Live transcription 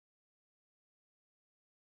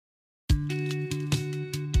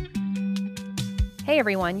Hey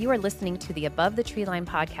everyone, you are listening to the Above the Tree Line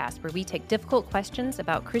podcast, where we take difficult questions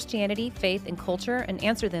about Christianity, faith, and culture and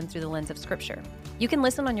answer them through the lens of Scripture. You can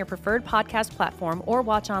listen on your preferred podcast platform or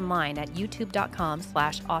watch online at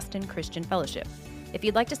youtube.com/Austin Christian Fellowship. If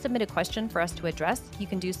you'd like to submit a question for us to address, you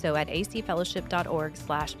can do so at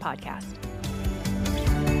acfellowship.org/podcast.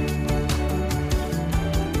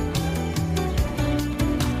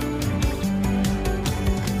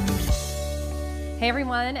 Hey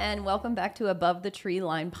everyone, and welcome back to Above the Tree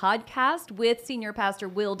Line podcast with Senior Pastor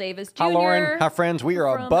Will Davis Jr. Hi, Lauren. Hi, friends. We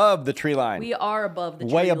are above the tree line. We are above the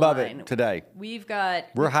tree line. Way above line. It today.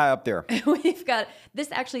 We're high up there. We've got this.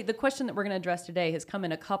 Actually, the question that we're going to address today has come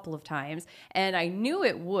in a couple of times, and I knew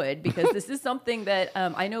it would because this is something that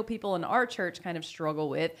I know people in our church kind of struggle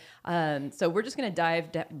with. So we're just going to dive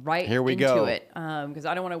right into it because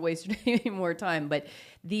I don't want to waste any more time. But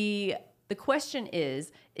the question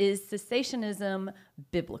is cessationism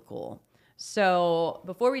biblical? So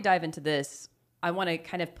before we dive into this, I want to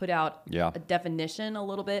kind of put out a definition a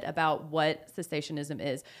little bit about what cessationism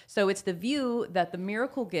is. So it's the view that the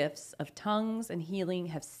miracle gifts of tongues and healing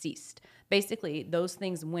have ceased. Basically, those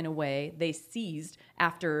things went away. They ceased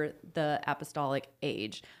after the apostolic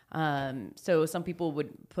age. So some people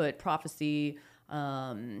would put prophecy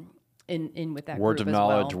in with that words group of as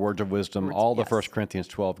knowledge, well. words of wisdom, all the 1 Corinthians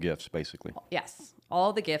 12 gifts, basically. Yes,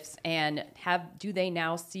 all the gifts. And do they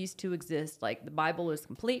now cease to exist? Like, the Bible is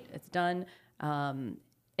complete, it's done. And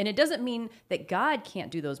it doesn't mean that God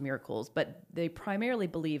can't do those miracles, but they primarily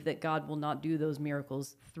believe that God will not do those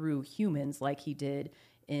miracles through humans like he did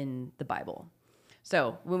in the Bible.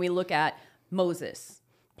 So when we look at Moses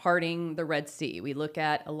parting the Red Sea, we look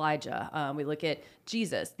at Elijah, we look at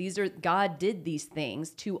Jesus. God did these things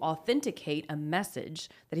to authenticate a message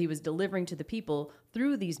that he was delivering to the people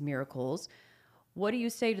through these miracles. What do you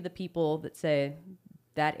say to the people that say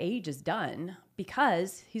that age is done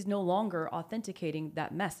because he's no longer authenticating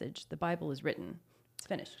that message? The Bible is written. It's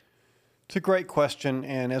finished. It's a great question.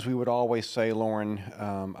 And as we would always say, Lauren,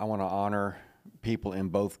 I want to honor people in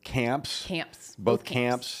both camps. Both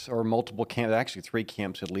camps or multiple camps, actually 3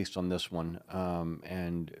 camps at least on this one,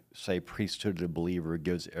 and say priesthood of the believer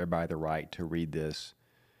gives everybody the right to read this.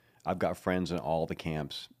 I've got friends in all the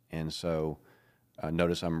camps, and so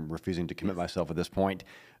notice I'm refusing to commit myself at this point.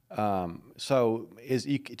 So is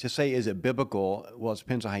it biblical? Well, it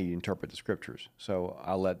depends on how you interpret the scriptures. So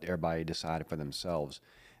I'll let everybody decide for themselves.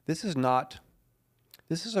 This is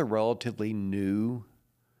a relatively new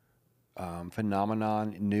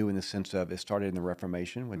phenomenon, new in the sense of it started in the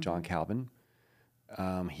Reformation with John Calvin.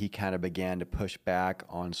 He kind of began to push back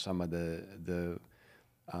on some of the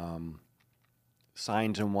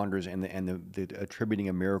signs and wonders and the attributing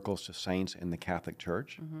of miracles to saints in the Catholic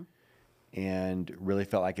Church, and really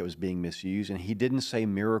felt like it was being misused. And he didn't say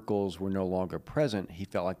miracles were no longer present. He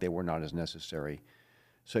felt like they were not as necessary.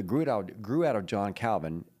 So it grew out of John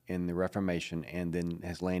Calvin in the Reformation, and then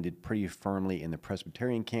has landed pretty firmly in the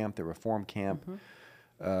Presbyterian camp, the Reformed camp.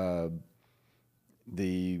 The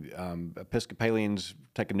Episcopalians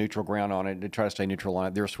take a neutral ground on it. They try to stay neutral on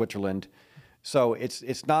it. They're Switzerland. So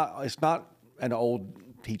it's not an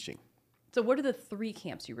old teaching. So what are the 3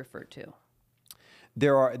 camps you referred to?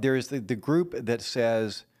 There's the group that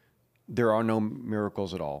says there are no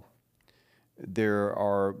miracles at all.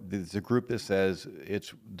 There's a group that says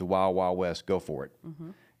it's the Wild Wild West, go for it.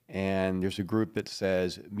 And there's a group that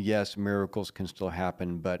says, yes, miracles can still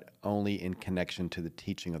happen, but only in connection to the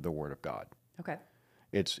teaching of the Word of God. Okay.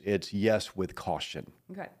 It's yes with caution.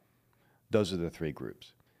 Okay. Those are the 3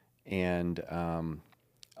 groups. And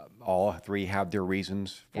all 3 have their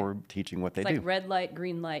reasons for teaching what they do. Like red light,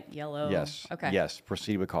 green light, yellow. Yes. Okay. Yes.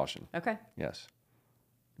 Proceed with caution. Okay. Yes.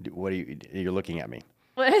 You're looking at me.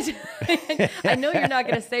 I know you're not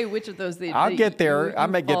going to say which of those. I'll get there. I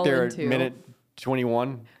may get there at minute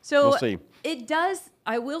 21. So we'll see. It does.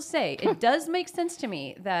 I will say it does make sense to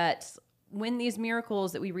me that when these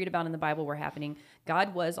miracles that we read about in the Bible were happening,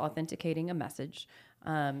 God was authenticating a message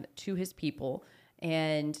to his people,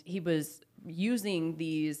 and he was using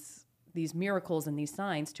these miracles and these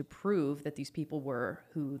signs to prove that these people were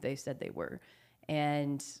who they said they were.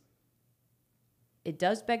 And it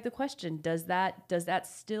does beg the question, does that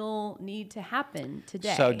still need to happen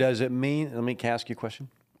today? So does it mean, let me ask you a question.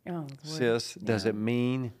 Oh, Sis, does it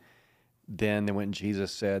mean then that when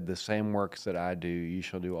Jesus said, the same works that I do, you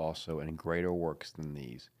shall do also, and greater works than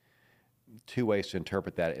these? 2 ways to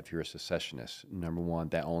interpret that if you're a cessationist. Number 1,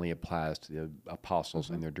 that only applies to the apostles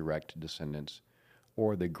and their direct descendants,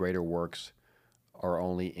 or the greater works are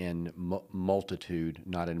only in multitude,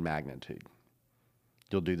 not in magnitude.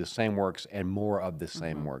 You'll do the same works and more of the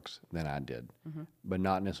same works than I did, but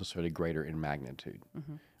not necessarily greater in magnitude,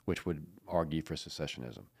 which would argue for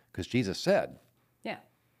cessationism. Because Jesus said, yeah,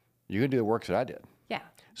 you're going to do the works that I did. yeah.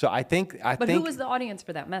 So I think who was the audience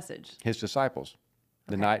for that message? his disciples,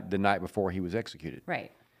 the night before he was executed.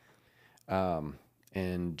 Right.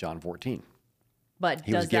 In John 14. But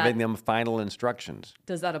he was giving them final instructions.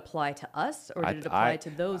 Does that apply to us, or did it apply to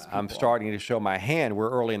those people? I'm starting to show my hand. We're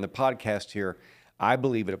early in the podcast here. I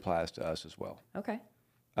believe it applies to us as well. Okay.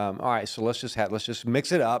 All right, so let's just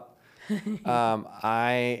mix it up.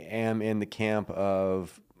 I am in the camp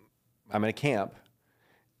of, I'm in a camp,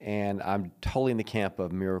 and I'm totally in the camp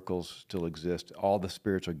of miracles still exist. All the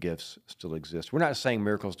spiritual gifts still exist. We're not saying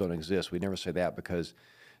miracles don't exist. We never say that, because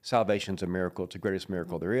salvation's a miracle. It's the greatest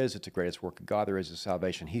miracle there is. It's the greatest work of God there is, is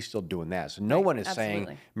salvation. He's still doing that. So no one is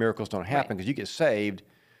saying miracles don't happen, because you get saved,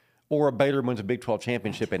 or a Baylor wins a Big 12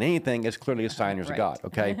 championship in anything, it's clearly a sign there's a God,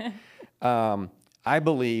 okay? I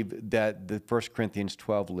believe that the 1 Corinthians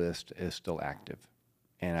 12 list is still active.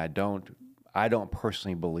 And I don't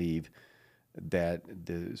personally believe that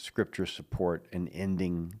the scriptures support an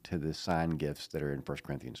ending to the sign gifts that are in 1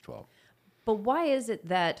 Corinthians 12. But why is it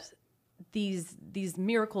that these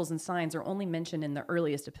miracles and signs are only mentioned in the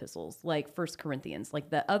earliest epistles, like 1 Corinthians?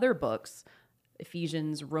 Like the other books,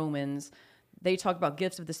 Ephesians, Romans, they talk about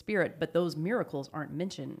gifts of the Spirit, but those miracles aren't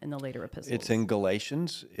mentioned in the later epistles. It's in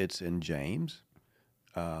Galatians. It's in James.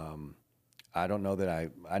 I don't know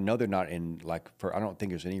that I know they're not in, I don't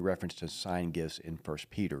think there's any reference to sign gifts in 1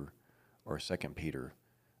 Peter or 2 Peter.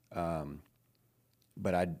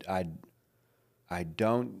 But I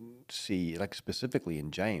don't see, specifically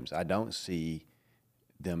in James, I don't see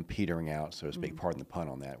them petering out, so to speak, pardon the pun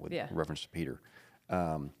on that, with reference to Peter.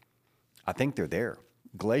 I think they're there.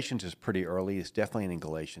 Galatians is pretty early. It's definitely in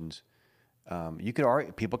Galatians. You could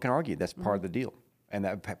argue, people can argue that's part of the deal. And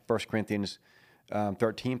that 1 Corinthians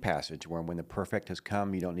 13 passage, where when the perfect has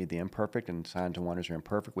come, you don't need the imperfect, and signs and wonders are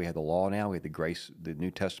imperfect. We have the law now. We have the grace, the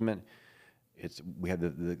New Testament. We have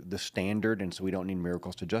the standard, and so we don't need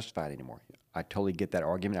miracles to justify it anymore. I totally get that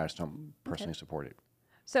argument. I just don't personally support it.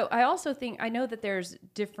 So I also think, I know that there's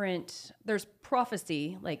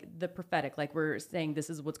prophecy, like the prophetic, like we're saying this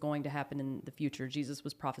is what's going to happen in the future. Jesus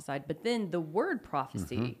was prophesied, but then the word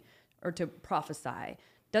prophecy, or to prophesy,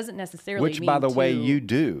 doesn't necessarily mean Which, by the way, you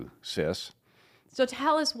do, sis. So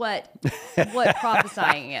tell us what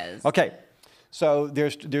prophesying is. Okay. So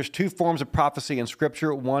there's two forms of prophecy in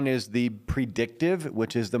Scripture. One is the predictive,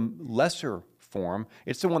 which is the lesser form.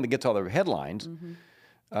 It's the one that gets all the headlines.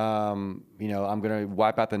 I'm going to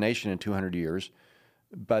wipe out the nation in 200 years.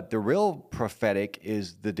 But the real prophetic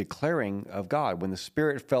is the declaring of God. When the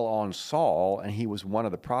Spirit fell on Saul and he was one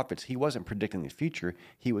of the prophets, he wasn't predicting the future.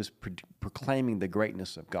 He was proclaiming the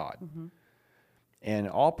greatness of God. And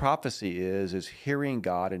all prophecy is hearing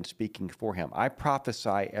God and speaking for him. I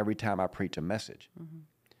prophesy every time I preach a message.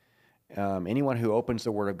 Anyone who opens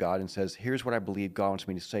the Word of God and says, here's what I believe God wants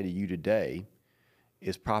me to say to you today,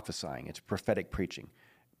 is prophesying. It's prophetic preaching.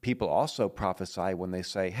 People also prophesy when they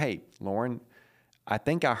say, hey, Lauren, I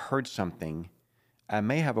think I heard something. I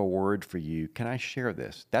may have a word for you. Can I share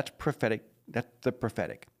this? That's prophetic. That's the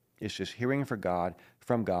prophetic. It's just hearing from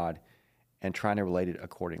God and trying to relate it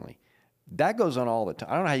accordingly. That goes on all the time.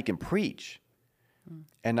 I don't know how you can preach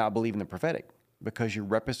and not believe in the prophetic, because you're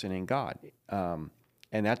representing God. And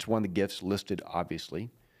that's one of the gifts listed, obviously.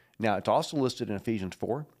 Now, it's also listed in Ephesians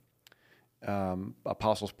 4.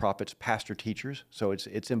 Apostles, prophets, pastor, teachers. So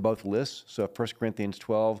it's in both lists. So if 1 Corinthians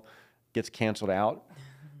 12 gets canceled out,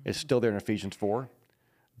 it's still there in Ephesians 4.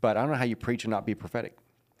 But I don't know how you preach and not be prophetic.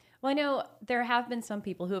 Well, I know there have been some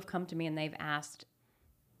people who have come to me and they've asked,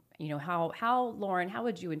 how Lauren, how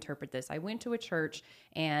would you interpret this? I went to a church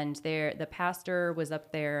and the pastor was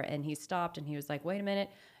up there and he stopped and he was like, wait a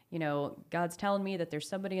minute, God's telling me that there's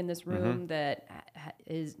somebody in this room that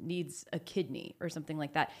needs a kidney or something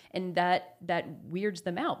like that. And that weirds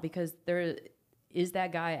them out, because is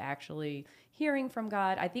that guy actually hearing from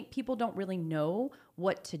God? I think people don't really know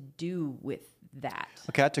what to do with that.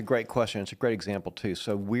 Okay, that's a great question. It's a great example too.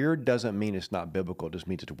 So weird doesn't mean it's not biblical. It just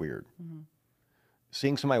means it's weird.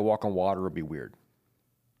 Seeing somebody walk on water would be weird.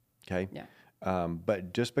 Okay? Yeah.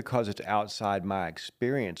 But just because it's outside my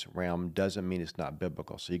experience realm doesn't mean it's not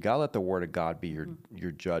biblical. So you got to let the Word of God be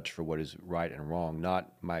your judge for what is right and wrong,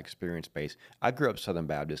 not my experience base. I grew up Southern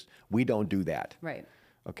Baptist. We don't do that. Right.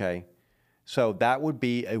 Okay? So that would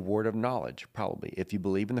be a word of knowledge, probably. If you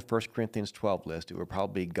believe in the 1 Corinthians 12 list, it would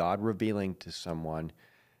probably be God revealing to someone,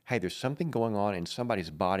 hey, there's something going on in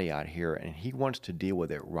somebody's body out here, and he wants to deal with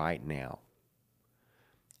it right now.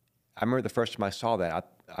 I remember the first time I saw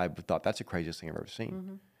that, I thought that's the craziest thing I've ever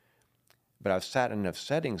seen. But I've sat in enough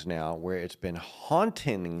settings now where it's been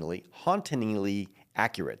hauntingly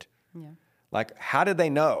accurate. Yeah. Like, how did they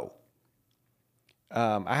know?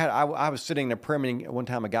 I was sitting in a prayer meeting one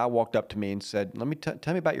time. A guy walked up to me and said,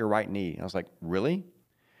 tell me about your right knee. And I was like, really?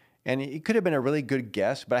 And it could have been a really good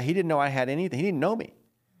guess, but he didn't know I had anything. He didn't know me.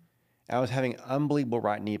 I was having unbelievable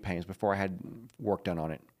right knee pains before I had work done on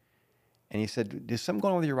it. And he said, is something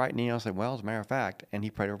going on with your right knee? And I was like, well, as a matter of fact. And he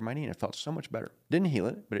prayed over my knee, and it felt so much better. Didn't heal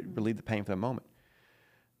it, but it relieved the pain for the moment.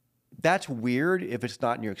 That's weird if it's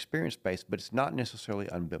not in your experience base, but it's not necessarily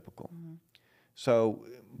unbiblical. So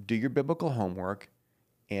do your biblical homework.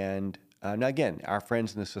 And now again, our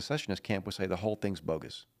friends in the cessationist camp would say the whole thing's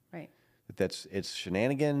bogus. Right. It's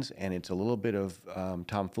shenanigans, and it's a little bit of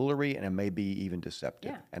tomfoolery, and it may be even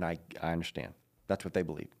deceptive. Yeah. And I understand. That's what they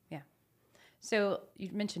believe. Yeah. So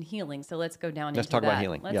you mentioned healing. So let's go down Let's into talk that. about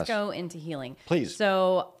healing. Let's Yes. go into healing. Please.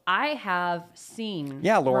 So I have seen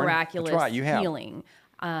Lauren. miraculous That's right. You have. healing.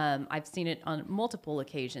 I've seen it on multiple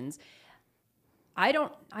occasions. I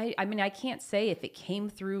mean, I can't say if it came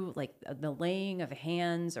through like the laying of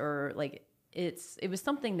hands or like it was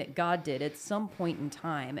something that God did at some point in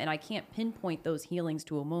time. And I can't pinpoint those healings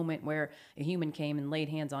to a moment where a human came and laid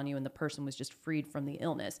hands on you and the person was just freed from the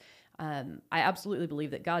illness. I absolutely believe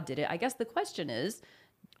that God did it. I guess the question is,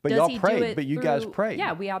 But does y'all he prayed, do it but you through, guys prayed.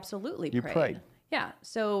 Yeah, we absolutely You prayed. prayed. Yeah.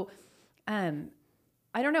 So, I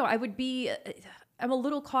don't know. I'm a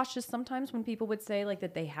little cautious sometimes when people would say like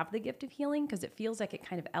that they have the gift of healing, because it feels like it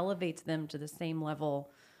kind of elevates them to the same level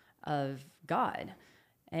of God.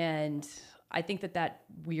 And I think that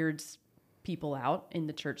weirds people out in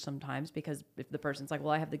the church sometimes, because if the person's like,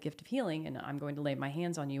 well, I have the gift of healing and I'm going to lay my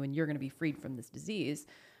hands on you and you're going to be freed from this disease.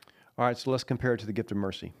 All right, so let's compare it to the gift of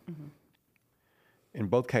mercy. In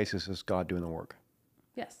both cases, it's God doing the work.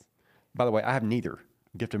 Yes. By the way, I have neither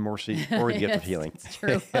gift of mercy or the gift of healing. It's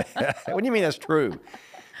true. What do you mean that's true?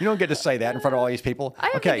 You don't get to say that in front of all these people. I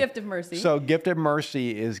have the gift of mercy. So gift of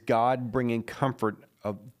mercy is God bringing comfort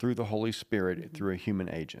through the Holy Spirit through a human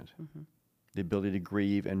agent. The ability to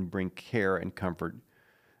grieve and bring care and comfort.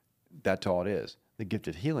 That's all it is. The gift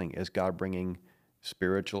of healing is God bringing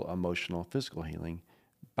spiritual, emotional, physical healing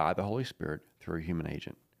by the Holy Spirit through a human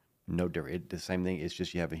agent. No different. The same thing. It's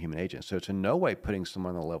just you have a human agent. So it's in no way putting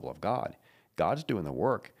someone on the level of God. God's doing the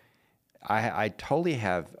work. I totally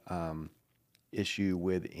have issue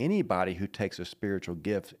with anybody who takes a spiritual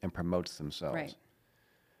gift and promotes themselves. Right.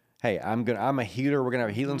 Hey, I'm a healer. We're gonna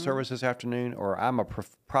have a healing service this afternoon, or I'm a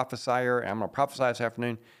prophesier and I'm gonna prophesy this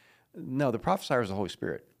afternoon. No, the prophesier is the Holy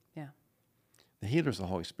Spirit. Yeah. The healer is the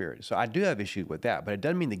Holy Spirit. So I do have issues with that, but it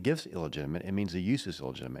doesn't mean the gift's illegitimate. It means the use is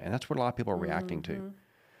illegitimate, and that's what a lot of people are reacting to.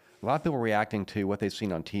 A lot of people are reacting to what they've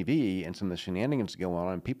seen on TV and some of the shenanigans going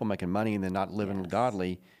on, and people making money and then not living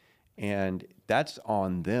godly, and that's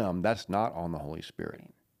on them. That's not on the Holy Spirit.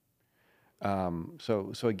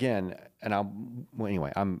 So again,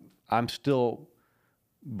 and I'm still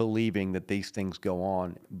believing that these things go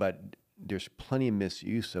on, but there's plenty of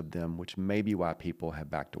misuse of them, which may be why people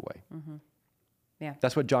have backed away. Yeah.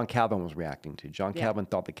 That's what John Calvin was reacting to. John Calvin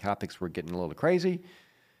thought the Catholics were getting a little crazy.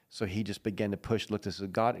 So he just began to push, look, this is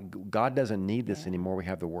God doesn't need this anymore. We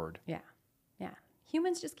have the Word. Yeah. Yeah.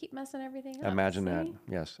 Humans just keep messing everything up. Imagine that. See?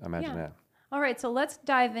 Yes, imagine that. All right, so let's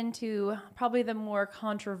dive into probably the more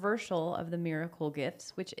controversial of the miracle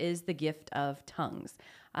gifts, which is the gift of tongues.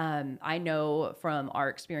 I know from our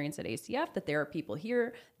experience at ACF that there are people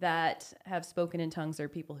here that have spoken in tongues. There are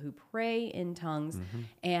people who pray in tongues.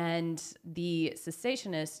 And the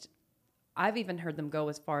cessationists, I've even heard them go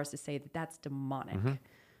as far as to say that that's demonic.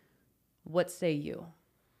 What say you?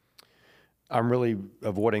 I'm really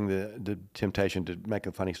avoiding the temptation to make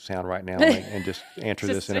a funny sound right now and just answer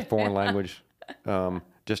this in a foreign language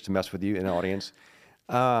just to mess with you in the audience.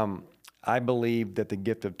 I believe that the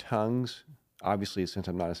gift of tongues, obviously since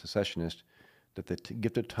I'm not a cessationist, that the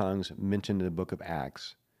gift of tongues mentioned in the book of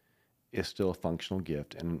Acts is still a functional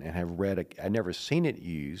gift, and have read, I've never seen it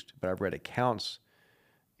used, but I've read accounts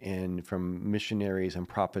from missionaries and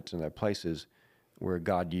prophets in other places where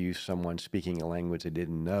God used someone speaking a language they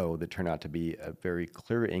didn't know that turned out to be a very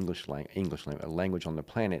clear English language, a language on the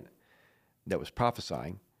planet that was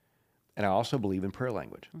prophesying. And I also believe in prayer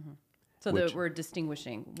language. So that we're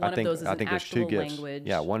distinguishing. One of those is an actual language.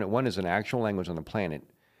 Yeah, one is an actual language on the planet,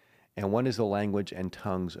 and one is the language and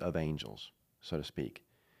tongues of angels, so to speak.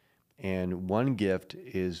 And one gift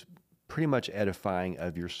is pretty much edifying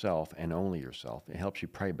of yourself and only yourself. It helps you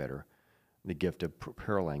pray better, the gift of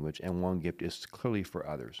prayer language, and one gift is clearly for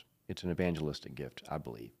others. It's an evangelistic gift, I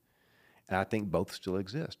believe. And I think both still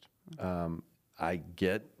exist. I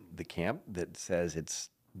get the camp that says it's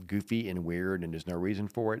goofy and weird and there's no reason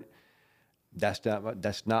for it.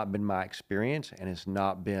 That's not been my experience, and it's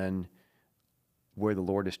not been where the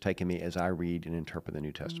Lord has taken me as I read and interpret the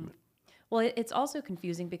New Testament. Well, it's also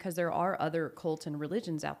confusing because there are other cults and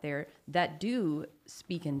religions out there that do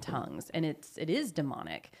speak in tongues, and it is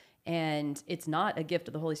demonic, and it's not a gift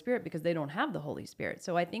of the Holy Spirit because they don't have the Holy Spirit.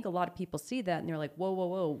 So I think a lot of people see that and they're like, whoa, whoa,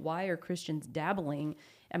 whoa, why are Christians dabbling?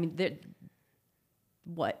 I mean,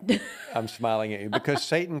 what? I'm smiling at you because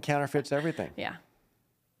Satan counterfeits everything. Yeah.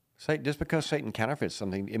 Just because Satan counterfeits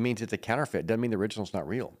something, it means it's a counterfeit. It doesn't mean the original's not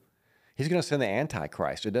real. He's going to send the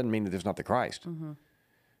Antichrist. It doesn't mean that there's not the Christ. Mm-hmm.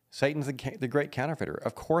 Satan's the great counterfeiter.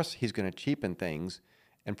 Of course, he's going to cheapen things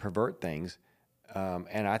and pervert things.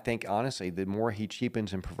 And I think, honestly, the more he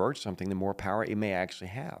cheapens and perverts something, the more power he may actually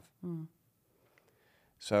have. Mm.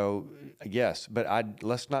 So, yes, but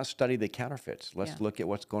let's not study the counterfeits. Let's look at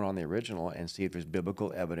what's going on in the original and see if there's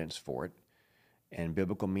biblical evidence for it and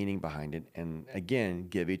biblical meaning behind it. And, again,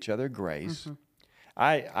 give each other grace. Mm-hmm.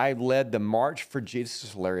 I led the March for Jesus. This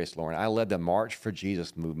is hilarious, Lauren. I led the March for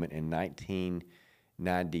Jesus movement in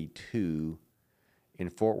 1992 in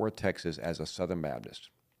Fort Worth, Texas, as a Southern Baptist.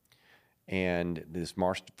 And this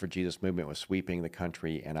March for Jesus movement was sweeping the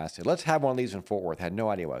country. And I said, let's have one of these in Fort Worth. I had no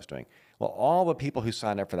idea what I was doing. Well, all the people who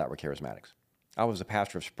signed up for that were charismatics. I was the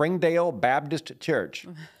pastor of Springdale Baptist Church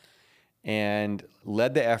and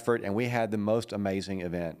led the effort. And we had the most amazing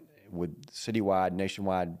event with citywide,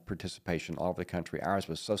 nationwide participation all over the country. Ours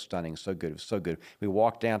was so stunning, so good. It was so good. We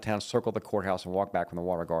walked downtown, circled the courthouse, and walked back from the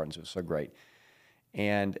Water Gardens. It was so great.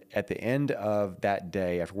 And at the end of that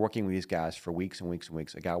day, after working with these guys for weeks and weeks and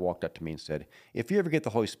weeks, a guy walked up to me and said, if you ever get the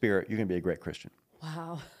Holy Spirit, you're going to be a great Christian.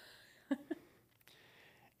 Wow.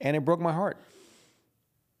 And it broke my heart.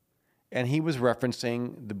 And he was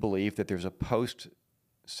referencing the belief that there's a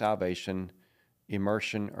post-salvation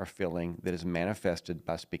immersion or filling that is manifested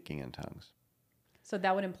by speaking in tongues. So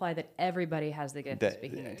that would imply that everybody has the gift of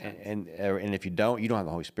speaking in tongues. And if you don't have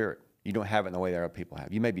the Holy Spirit. You don't have it in the way that other people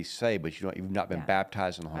have. You may be saved, but you've not been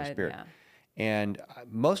baptized in the Holy Spirit. Yeah. And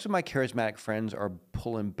most of my charismatic friends are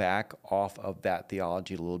pulling back off of that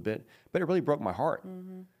theology a little bit, but it really broke my heart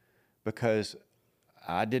because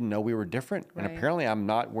I didn't know we were different. Right. And apparently I'm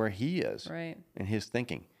not where he is in his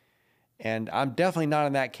thinking. And I'm definitely not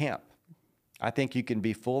in that camp. I think you can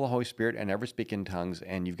be full of the Holy Spirit and never speak in tongues,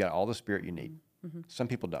 and you've got all the Spirit you need. Mm-hmm. Some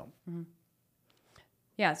people don't. Mm-hmm.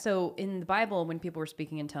 Yeah, so in the Bible, when people were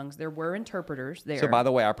speaking in tongues, there were interpreters there. So, by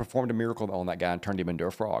the way, I performed a miracle on that guy and turned him into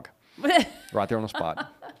a frog. Right there on the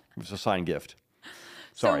spot. It was a sign gift.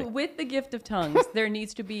 Sorry. So, with the gift of tongues, there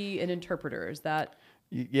needs to be an interpreter. Is that?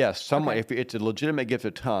 Yes. Someone. Okay. If it's a legitimate gift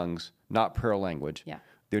of tongues, not prayer language,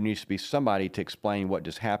 there needs to be somebody to explain what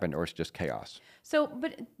just happened, or it's just chaos. So,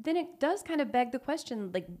 but then it does kind of beg the question,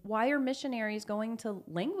 like, why are missionaries going to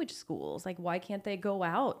language schools? Like, why can't they go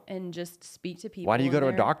out and just speak to people? Why do you go to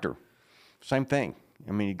a doctor? Same thing.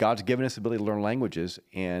 I mean, God's given us the ability to learn languages,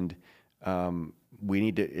 and we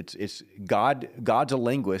need to. It's God. God's a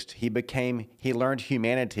linguist. He learned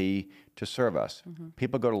humanity to serve us. Mm-hmm.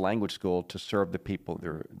 People go to language school to serve the people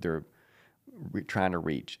they're trying to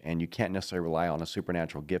reach, and you can't necessarily rely on a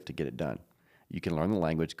supernatural gift to get it done. You can learn the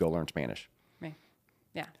language. Go learn Spanish.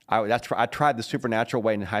 Yeah, I tried the supernatural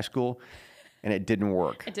way in high school, and it didn't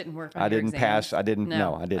work. It didn't work. I didn't pass. I didn't.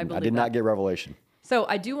 No, I didn't. I did not get revelation. So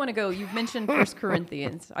I do want to go. You've mentioned 1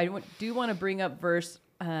 Corinthians. I do want to bring up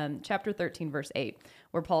chapter 13, verse 8,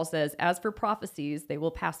 where Paul says, "As for prophecies, they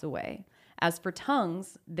will pass away. As for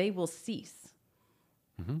tongues, they will cease."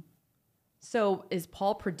 Mm-hmm. So is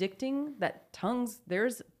Paul predicting that tongues?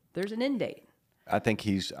 There's an end date. I think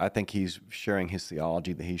he's sharing his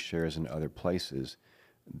theology that he shares in other places.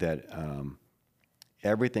 That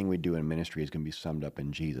everything we do in ministry is going to be summed up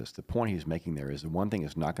in Jesus. The point he's making there is the one thing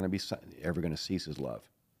that's not going to be ever going to cease is love.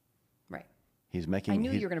 Right. He's making. I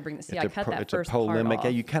knew you were going to bring this. Yeah, I cut that first part off. It's a polemic.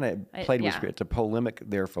 Yeah, you kind of played with It's a polemic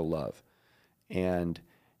there for love, and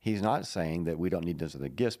he's not saying that we don't need those other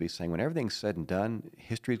gifts. But he's saying when everything's said and done,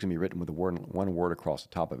 history is going to be written with one word across the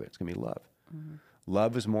top of it. It's going to be love. Mm-hmm.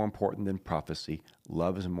 Love is more important than prophecy.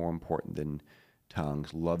 Love is more important than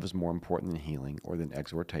tongues. Love is more important than healing or than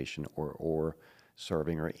exhortation or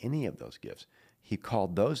serving or any of those gifts. He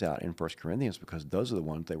called those out in 1 Corinthians because those are the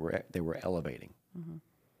ones they were elevating. Mm-hmm.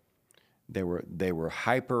 They were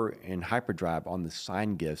hyperdrive on the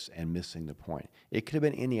sign gifts and missing the point. It could have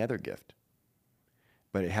been any other gift,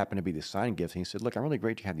 but it happened to be the sign gifts. And he said, "Look, I'm really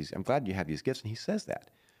great you have these. I'm glad you have these gifts." And he says that,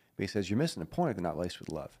 but he says you're missing the point if they're not laced with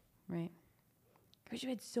love. Right. wish we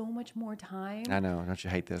had so much more time. I know. Don't you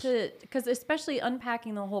hate this? Because especially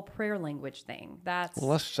unpacking the whole prayer language thing. Well,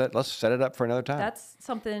 let's set it up for another time. That's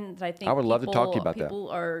something that I think I would love to talk to you about that. People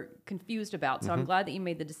are confused about. So I'm glad that you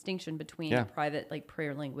made the distinction between private like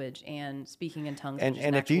prayer language and speaking in tongues.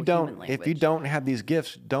 And if you don't have these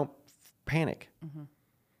gifts, don't panic.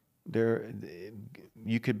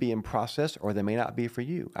 You could be in process, or they may not be for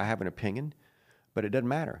you. I have an opinion, but it doesn't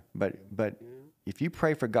matter. But if you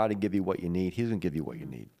pray for God to give you what you need, He's going to give you what you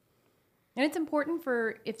need. And it's important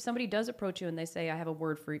for, if somebody does approach you and they say, I have a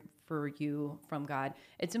word for you from God,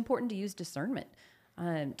 it's important to use discernment,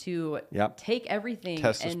 to take everything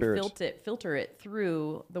and filter it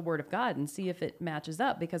through the Word of God and see if it matches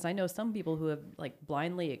up. Because I know some people who have like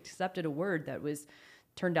blindly accepted a word that was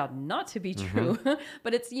turned out not to be true.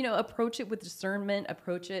 But it's, approach it with discernment,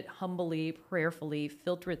 approach it humbly, prayerfully,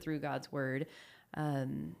 filter it through God's Word.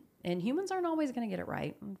 And humans aren't always going to get it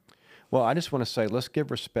right. Well, I just want to say, let's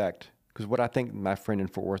give respect, because what I think my friend in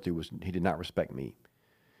Fort Worth did was he did not respect me.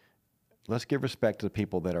 Let's give respect to the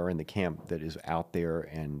people that are in the camp that is out there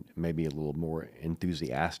and maybe a little more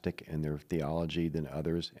enthusiastic in their theology than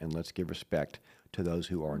others, and let's give respect to those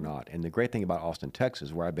who are not. And the great thing about Austin,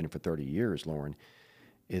 Texas, where I've been for 30 years, Lauren,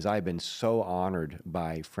 is I've been so honored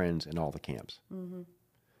by friends in all the camps.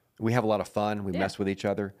 We have a lot of fun. We mess with each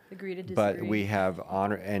other. Agree to disagree. But we have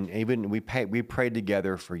honor, and even we prayed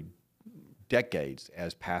together for decades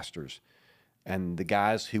as pastors. And the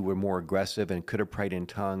guys who were more aggressive and could have prayed in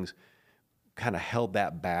tongues kind of held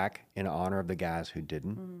that back in honor of the guys who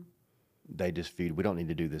didn't. They just viewed, we don't need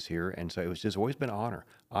to do this here. And so it was just always been honor.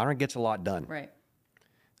 Honor gets a lot done. Right.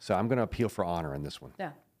 So I'm going to appeal for honor in this one.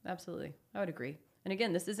 Yeah, absolutely. I would agree. And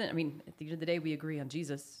again, this isn't, at the end of the day, we agree on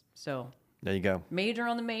Jesus. So there you go. Major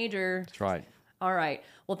on the major. That's right. All right.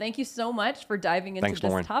 Well, thank you so much for diving into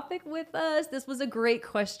this topic with us. This was a great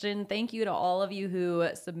question. Thank you to all of you who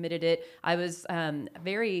submitted it. I was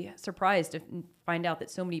very surprised to find out that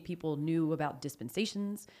so many people knew about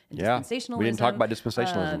dispensations and dispensationalism. We didn't talk about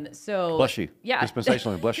dispensationalism. So bless you. Yeah.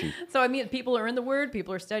 Dispensationalism, bless you. So, people are in the Word,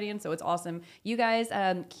 people are studying, so it's awesome. You guys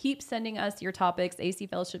keep sending us your topics,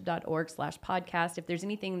 acfellowship.org/podcast. If there's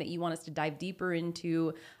anything that you want us to dive deeper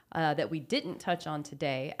into that we didn't touch on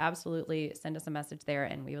today, absolutely send us a message there,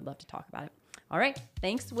 and we would love to talk about it. All right.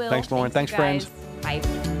 Thanks, Will. Thanks, Lauren. Thanks, friends. Bye.